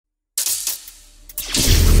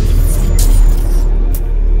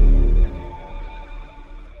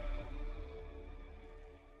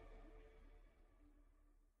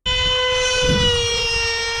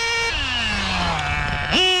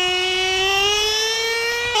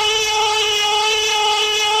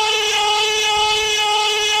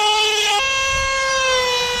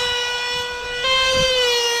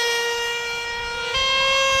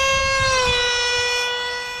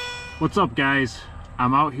What's up, guys?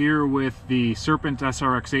 I'm out here with the SERPENT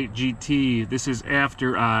SRX8GT. This is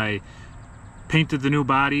after I painted the new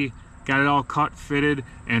body, got it all cut, fitted,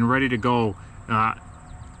 and ready to go. I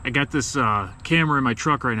got this camera in my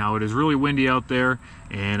truck right now. It is really windy out there,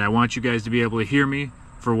 and I want you guys to be able to hear me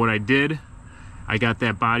for what I did. I got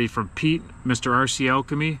that body from Pete, Mr. RC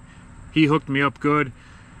Alchemy. He hooked me up good,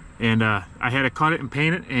 and I had to cut it and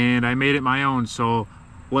paint it, and I made it my own. So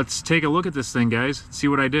let's take a look at this thing, guys, see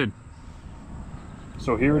what I did.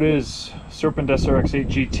 So here it is, SERPENT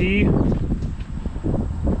SRX8GT.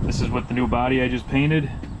 This is with the new body I just painted.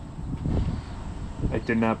 I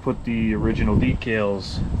did not put the original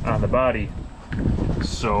decals on the body,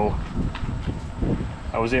 so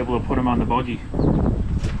I was able to put them on the buggy.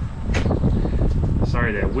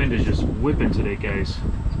 Sorry, that wind is just whipping today, guys.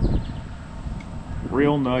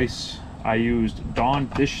 Real nice. I used Dawn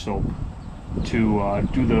dish soap to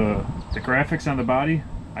do the graphics on the body.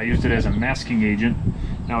 I used it as a masking agent.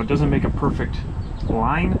 Now, it doesn't make a perfect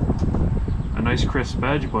line, a nice crisp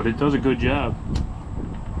edge, but it does a good job.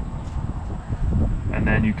 And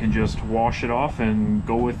then you can just wash it off and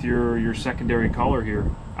go with your secondary color here.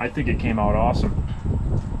 I think it came out awesome.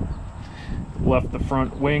 Left the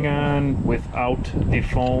front wing on without the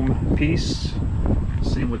foam piece.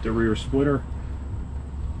 Same with the rear splitter.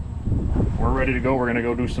 We're ready to go. We're gonna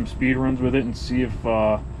go do some speed runs with it and see if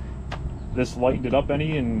this lightened it up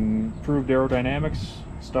any and improved aerodynamics,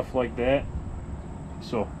 stuff like that.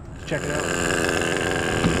 So check it out.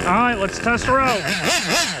 All right, let's test her out.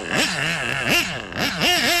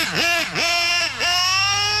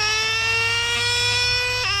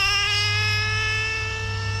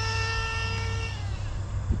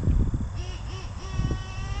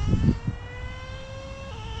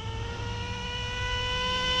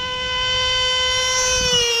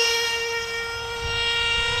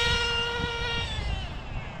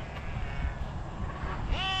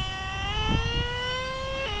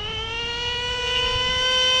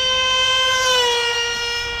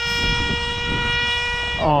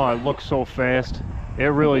 Oh, it looks so fast. It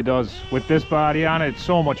really does. With this body on it, it's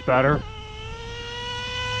so much better.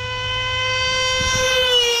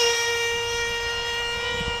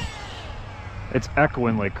 It's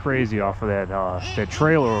echoing like crazy off of that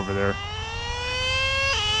trailer over there.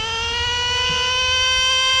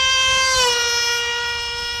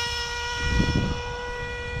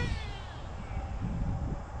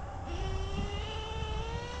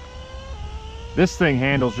 This thing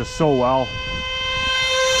handles just so well.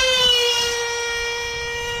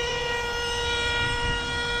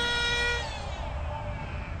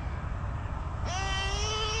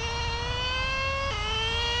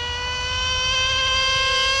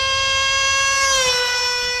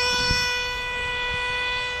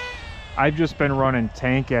 I've just been running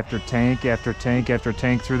tank after tank after tank after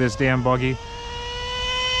tank through this damn buggy,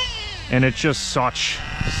 and it's just such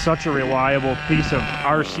a reliable piece of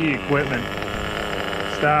RC equipment.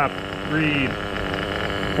 Stop, read,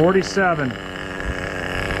 47.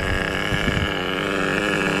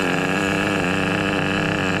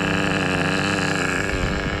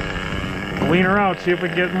 Lean her out, see if we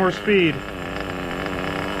can get more speed.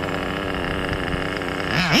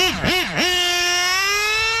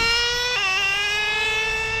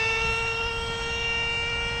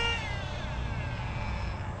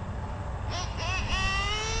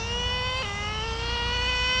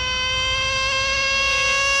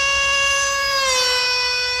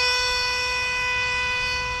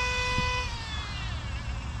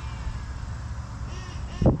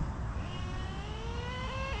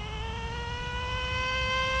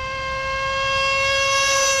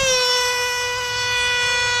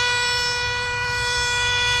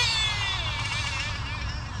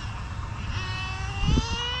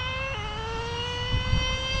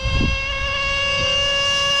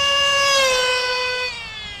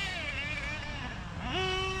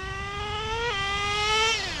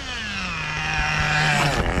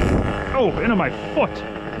 Oh, into my foot.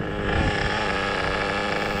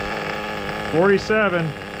 47.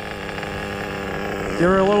 Give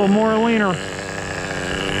her a little more leaner.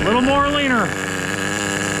 A little more leaner.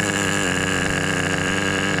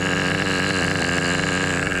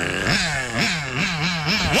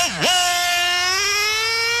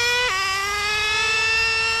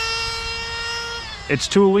 It's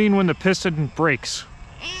too lean when the piston breaks.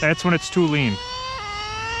 That's when it's too lean.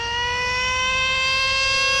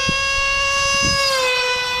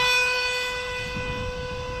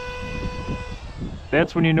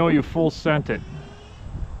 That's when you know you full sent it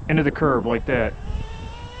into the curb like that.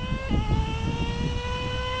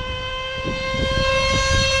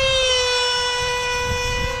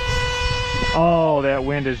 Oh, that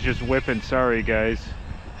wind is just whipping. Sorry, guys.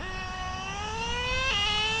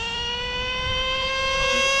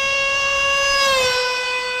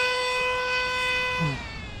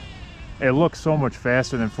 It looks so much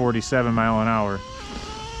faster than 47 miles an hour.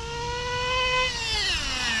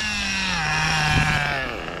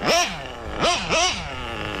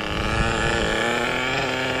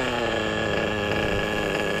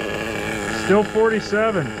 Still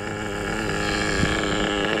 47.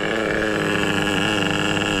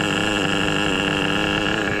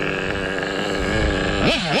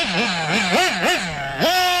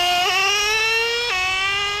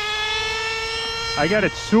 I got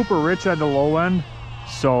it super rich on the low end,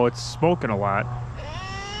 so it's smoking a lot.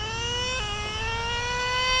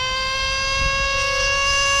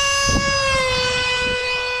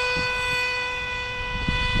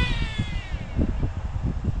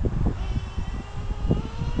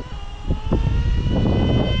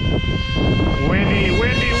 Windy,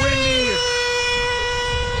 windy, windy!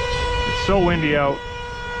 It's so windy out.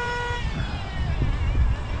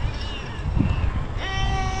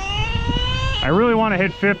 I really want to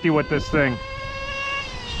hit 50 with this thing.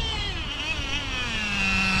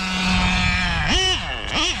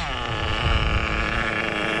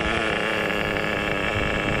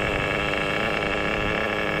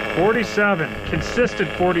 $47,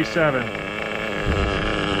 consistent 47.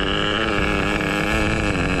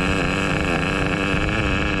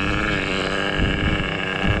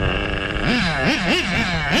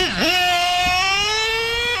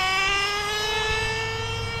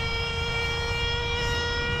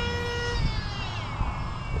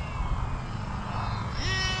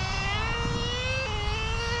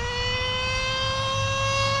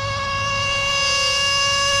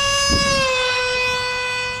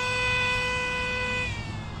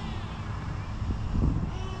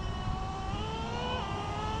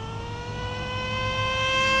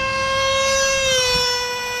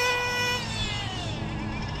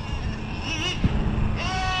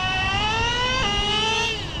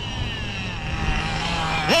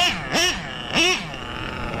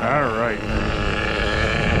 Alright.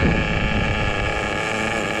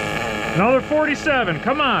 Another 47.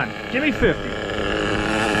 Come on. Give me 50.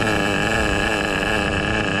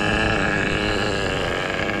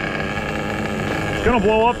 It's gonna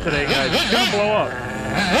blow up today, guys. It's gonna blow up.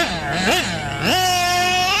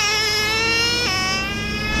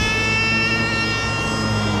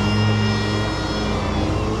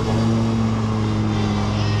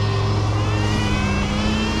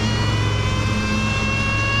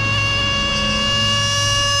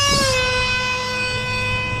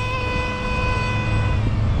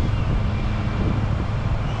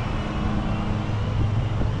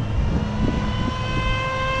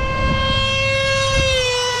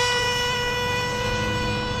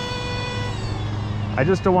 I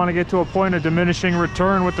just don't want to get to a point of diminishing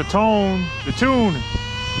return with the tune.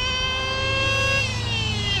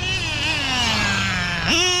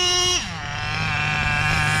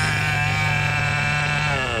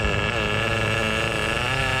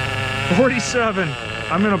 47.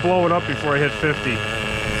 I'm gonna blow it up before I hit 50.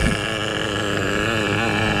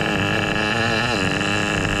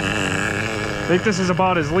 I think this is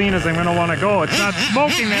about as lean as I'm gonna want to go. It's not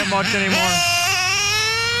smoking that much anymore.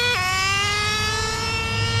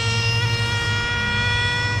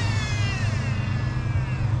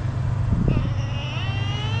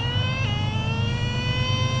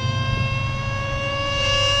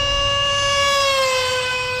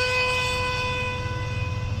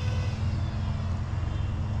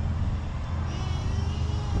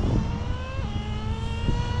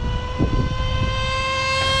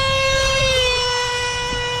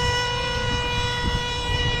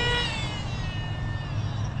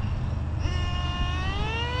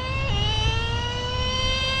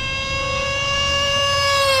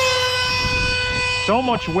 So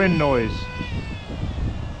much wind noise.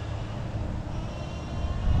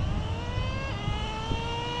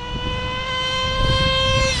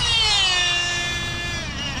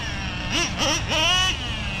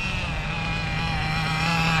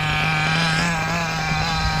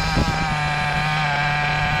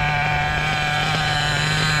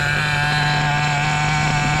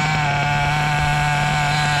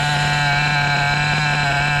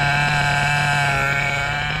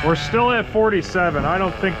 We're still at 47. I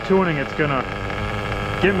don't think tuning it's gonna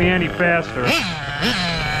get me any faster.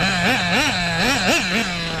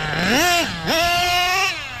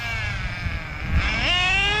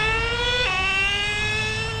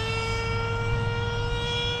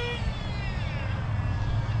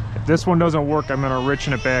 If this one doesn't work, I'm gonna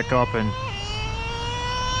richen it back up and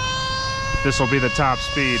this will be the top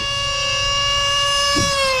speed.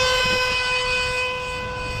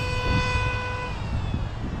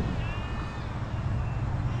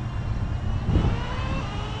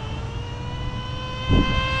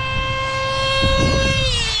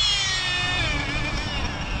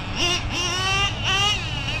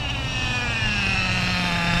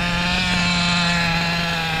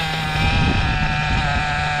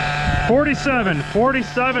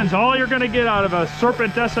 47's all you're gonna get out of a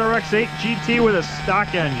Serpent SRX8GT with a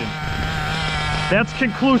stock engine. That's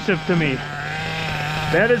conclusive to me.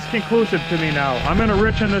 That is conclusive to me now. I'm gonna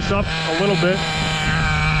richen this up a little bit.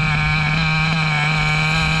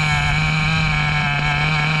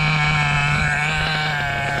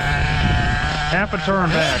 Half a turn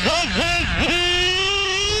back.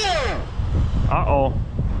 Uh-oh.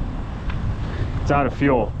 It's out of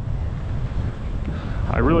fuel.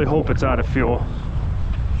 I really hope it's out of fuel.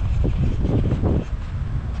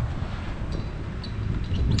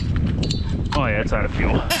 Oh yeah, it's out of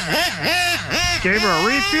fuel. Gave her a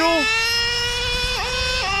refuel.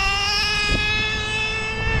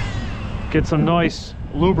 Get some nice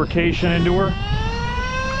lubrication into her.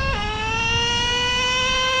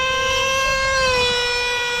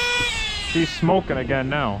 She's smoking again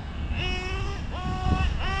now.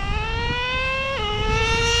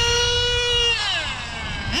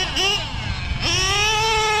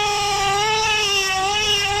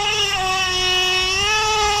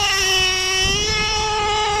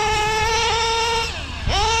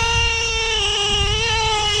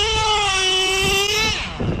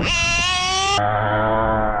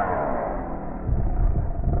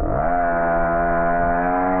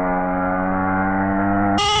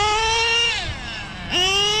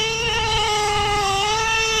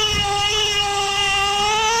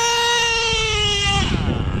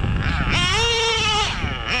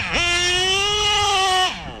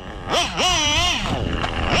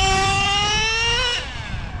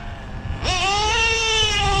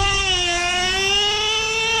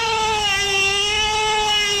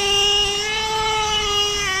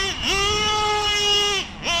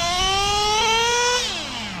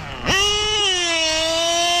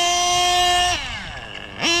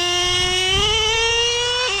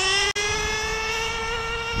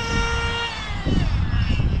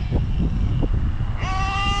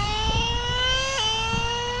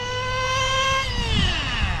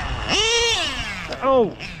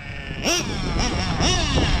 Oh!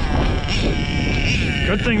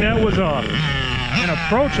 Good thing that was an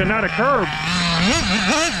approach and not a curb.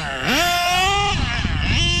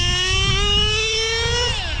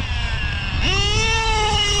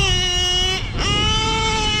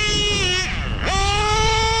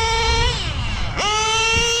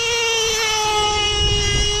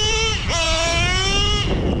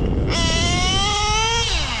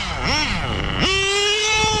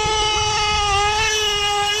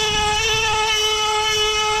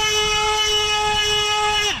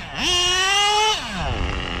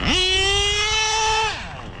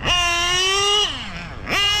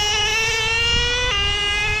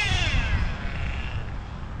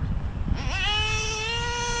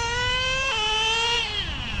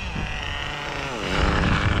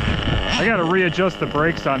 I gotta readjust the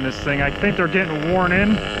brakes on this thing. I think they're getting worn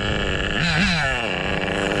in.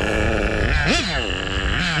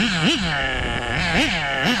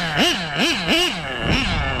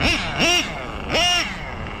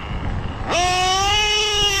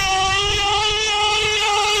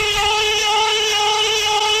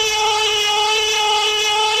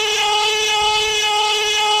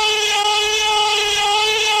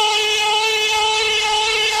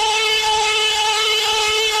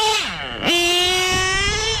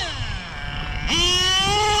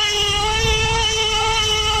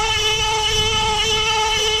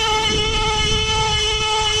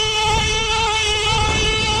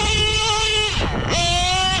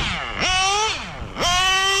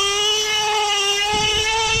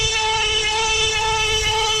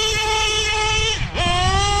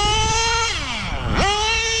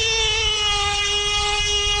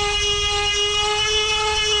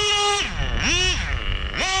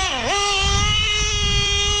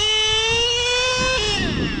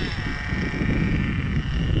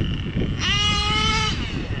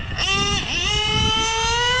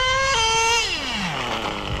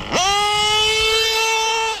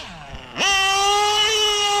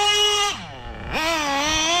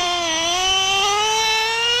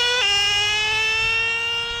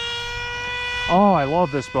 Oh, I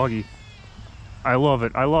love this buggy. I love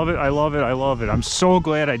it. I love it. I love it. I love it. I'm so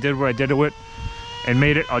glad I did what I did to it and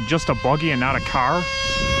made it just a buggy and not a car.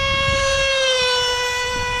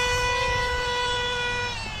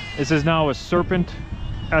 This is now a Serpent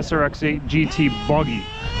SRX8GT buggy.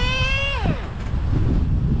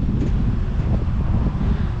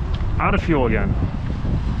 Out of fuel again.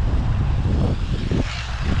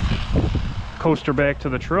 Coaster back to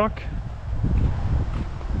the truck.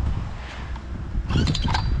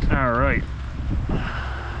 All right.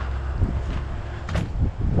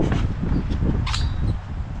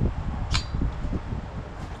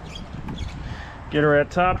 Get her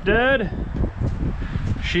at top dead.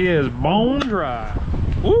 She is bone dry.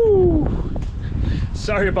 Woo!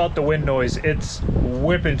 Sorry about the wind noise. It's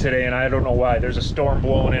whipping today and I don't know why. There's a storm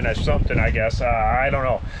blowing in or something, I guess. I don't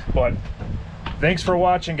know. But thanks for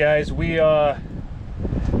watching, guys. We got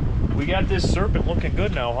this Serpent looking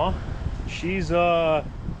good now, huh? She's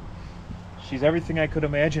everything I could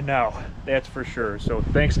imagine now. That's for sure. So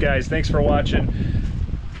thanks, guys. Thanks for watching.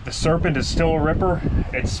 The Serpent is still a ripper.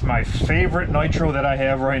 It's my favorite nitro that I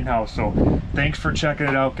have right now. So thanks for checking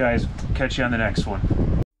it out, guys. Catch you on the next one.